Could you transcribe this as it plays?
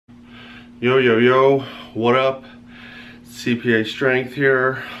Yo, yo, yo, what up? CPA Strength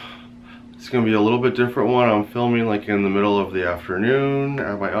here. It's gonna be a little bit different one. I'm filming like in the middle of the afternoon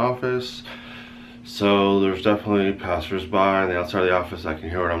at my office. So there's definitely passers-by on the outside of the office that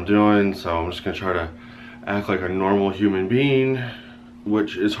can hear what I'm doing. So I'm just gonna try to act like a normal human being,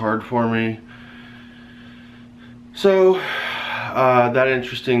 which is hard for me. So that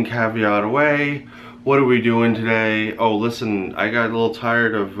interesting caveat away. What are we doing today? Oh, listen, I got a little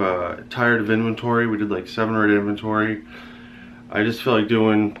tired of inventory. We did like 7 or 8 inventory. I just feel like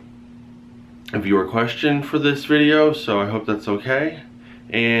doing a viewer question for this video, so I hope that's okay.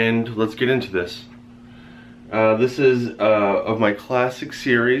 And let's get into this. This is of my classic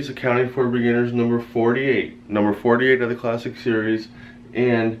series, Accounting for Beginners, number 48. Number 48 of the classic series,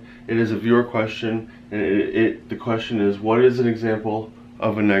 and it is a viewer question, and the question is, what is an example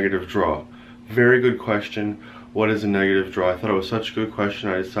of a negative draw? Very good question. What is a negative draw? I thought it was such a good question,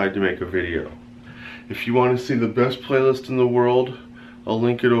 I decided to make a video. If you want to see the best playlist in the world, I'll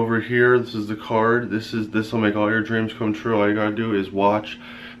link it over here. This is the card. This will make all your dreams come true. All you gotta do is watch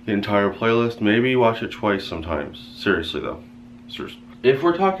the entire playlist. Maybe watch it twice sometimes. Seriously though. Seriously. If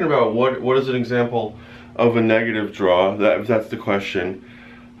we're talking about what is an example of a negative draw, if that's the question,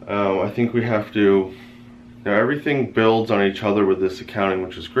 I think we have to. Now everything builds on each other with this accounting,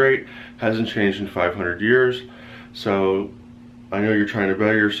 which is great. Hasn't changed in 500 years. So I know you're trying to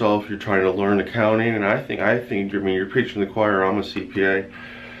better yourself, you're trying to learn accounting, and I think you're preaching to the choir. I'm a CPA.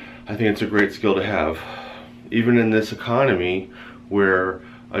 I think it's a great skill to have. Even in this economy where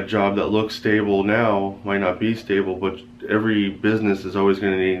a job that looks stable now might not be stable, but every business is always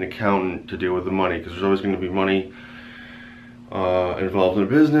going to need an accountant to deal with the money, because there's always going to be money involved in a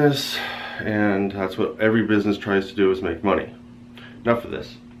business. And that's what every business tries to do, is make money. Enough of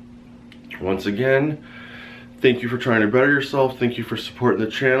this. Once again, thank you for trying to better yourself. Thank you for supporting the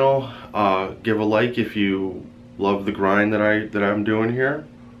channel. Give a like if you love the grind that I'm doing here.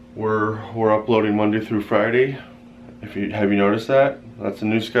 We're uploading Monday through Friday. Have you noticed that? That's a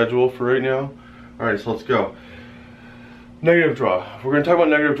new schedule for right now. All right, so let's go. Negative draw. If we're going to talk about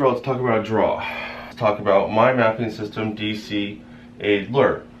negative draw, let's talk about a draw. Let's talk about my mapping system, DC,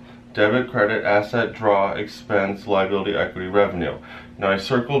 AIDLER. Debit, credit, asset, draw, expense, liability, equity, revenue. Now I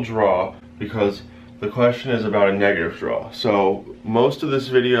circled draw because the question is about a negative draw. So most of this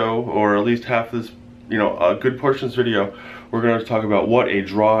video, or at least half of this, a good portion of this video, we're going to talk about what a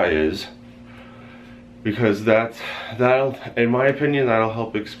draw is, because that'll, in my opinion, that'll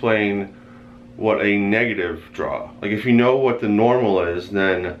help explain what a negative draw. Like if you know what the normal is,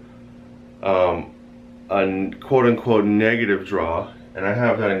 then a quote-unquote negative draw, and I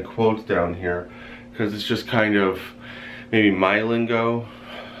have that in quotes down here because it's just kind of maybe my lingo.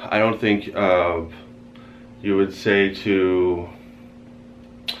 I don't think you would say to,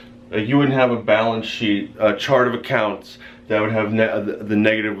 like, you wouldn't have a balance sheet, a chart of accounts that would have the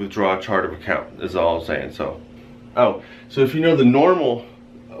negative withdraw chart of account, is all I'm saying. So if you know the normal,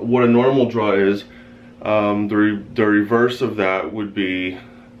 what a normal draw is, the reverse of that would be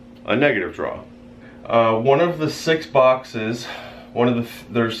a negative draw. One of the 6 boxes,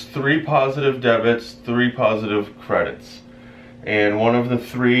 there's 3 positive debits, 3 positive credits, and one of the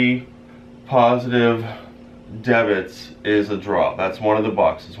 3 positive debits is a draw. That's one of the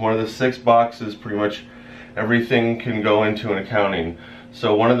boxes. One of the 6 boxes, pretty much everything can go into an accounting.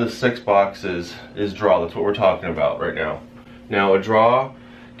 So one of the 6 boxes is draw. That's what we're talking about right now. Now a draw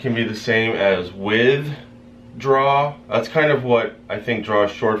can be the same as withdraw. That's kind of what I think draw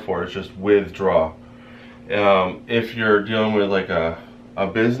is short for. It's just withdraw. If you're dealing with like a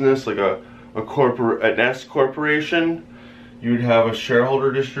business, like an S corporation, you'd have a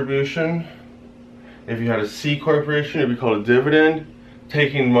shareholder distribution. If you had a C corporation, it'd be called a dividend.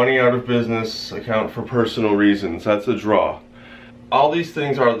 Taking money out of business account for personal reasons, that's a draw. All these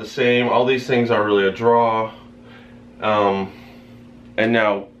things are the same. All these things are really a draw. And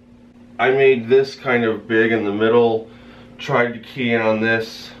now I made this kind of big in the middle, tried to key in on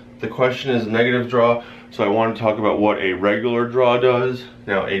this. The question is negative draw. So I want to talk about what a regular draw does.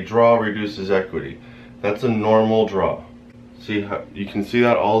 Now a draw reduces equity. That's a normal draw. See how you can see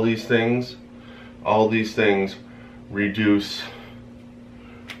that all these things reduce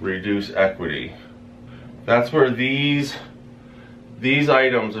equity. That's where these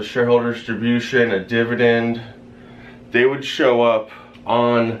items, a shareholder distribution, a dividend, they would show up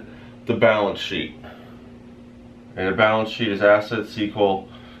on the balance sheet. And a balance sheet is assets equal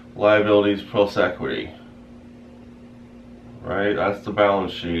liabilities plus equity. Right? That's the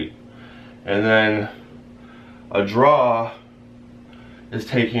balance sheet. And then a draw is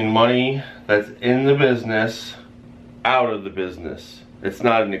taking money that's in the business out of the business. It's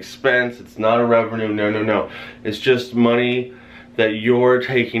not an expense, it's not a revenue, no. It's just money that you're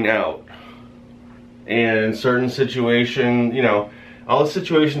taking out. And in certain situations, you know, all the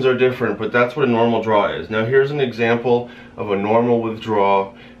situations are different, but that's what a normal draw is. Now here's an example of a normal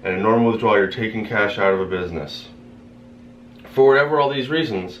withdrawal, and a normal withdrawal, you're taking cash out of a business. For whatever all these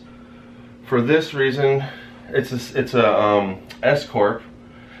reasons. For this reason, it's a S Corp.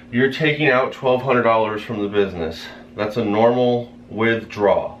 You're taking out $1,200 from the business. That's a normal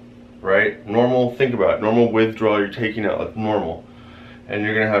withdrawal, right? Normal, think about it, normal withdrawal you're taking out, like normal. And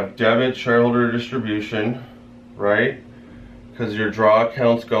you're gonna have debit shareholder distribution, right? Because your draw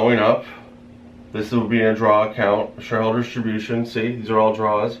account's going up. This will be in a draw account, shareholder distribution, see, these are all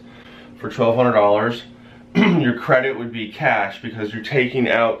draws for $1,200. Your credit would be cash because you're taking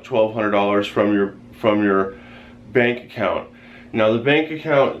out $1,200 from your bank account. Now the bank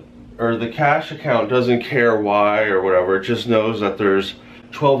account or the cash account doesn't care why or whatever, it just knows that there's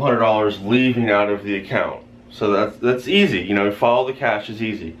 $1,200 leaving out of the account. So that's easy, you know, follow the cash is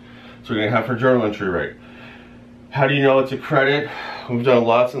easy. So we're gonna have for journal entry rate. How do you know it's a credit? We've done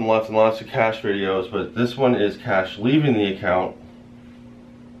lots and lots and lots of cash videos, but this one is cash leaving the account.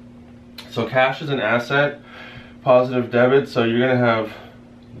 So cash is an asset, positive debit, so you're gonna have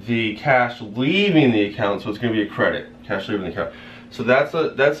the cash leaving the account, so it's gonna be a credit, cash leaving the account. So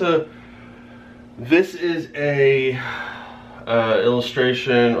this is a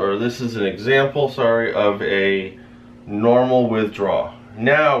illustration, or this is an example, sorry, of a normal withdrawal.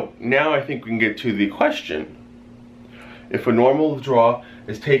 Now I think we can get to the question. If a normal withdrawal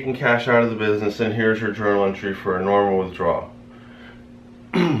is taking cash out of the business, then here's your journal entry for a normal withdrawal.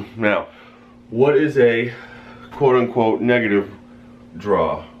 Now, what is a quote-unquote negative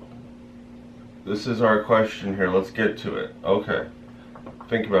draw? This is our question here. Let's get to it. Okay.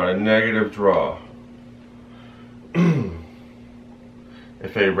 Think about a negative draw.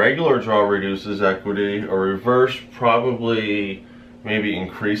 If a regular draw reduces equity, a reverse probably maybe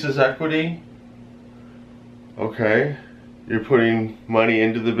increases equity. Okay. You're putting money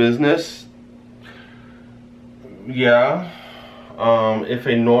into the business. Yeah. If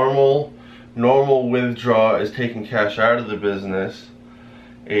a normal withdrawal is taking cash out of the business,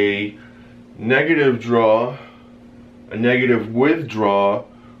 a negative withdrawal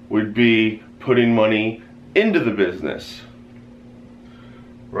would be putting money into the business,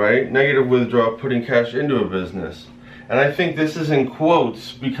 right? Negative withdrawal, putting cash into a business. And I think this is in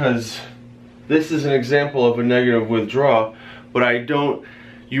quotes because this is an example of a negative withdrawal, but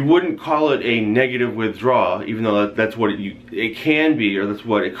you wouldn't call it a negative withdrawal, even though that's what it can be, or that's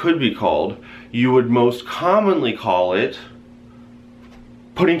what it could be called. You would most commonly call it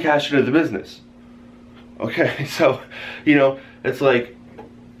putting cash into the business. Okay, so, you know, it's like,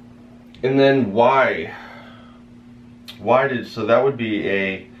 and then why? So that would be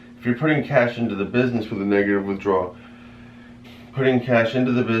if you're putting cash into the business with a negative withdrawal, putting cash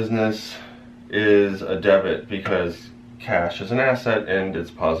into the business is a debit because cash is an asset and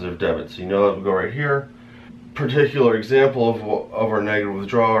it's positive debit. So you know that would go right here. Particular example of our negative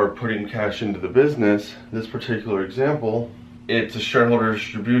withdrawal or putting cash into the business, this particular example, it's a shareholder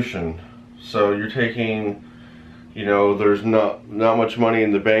distribution. So you're taking, you know, there's not much money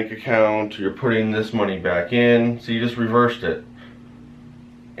in the bank account, you're putting this money back in, so you just reversed it.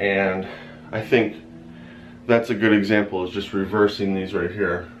 And I think that's a good example, is just reversing these right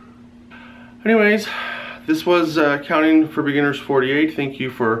here. Anyways, this was Counting for Beginners 48. Thank you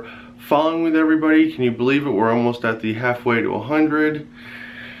for following with everybody. Can you believe it? We're almost at the halfway to 100.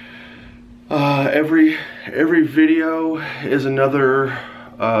 Every video is another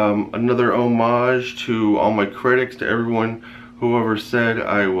homage to all my critics, to everyone whoever said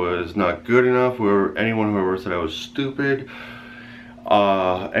I was not good enough, anyone whoever said I was stupid,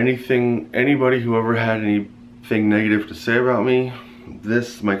 anybody whoever had anything negative to say about me.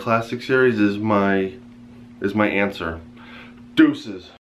 My classic series is my answer. Deuces.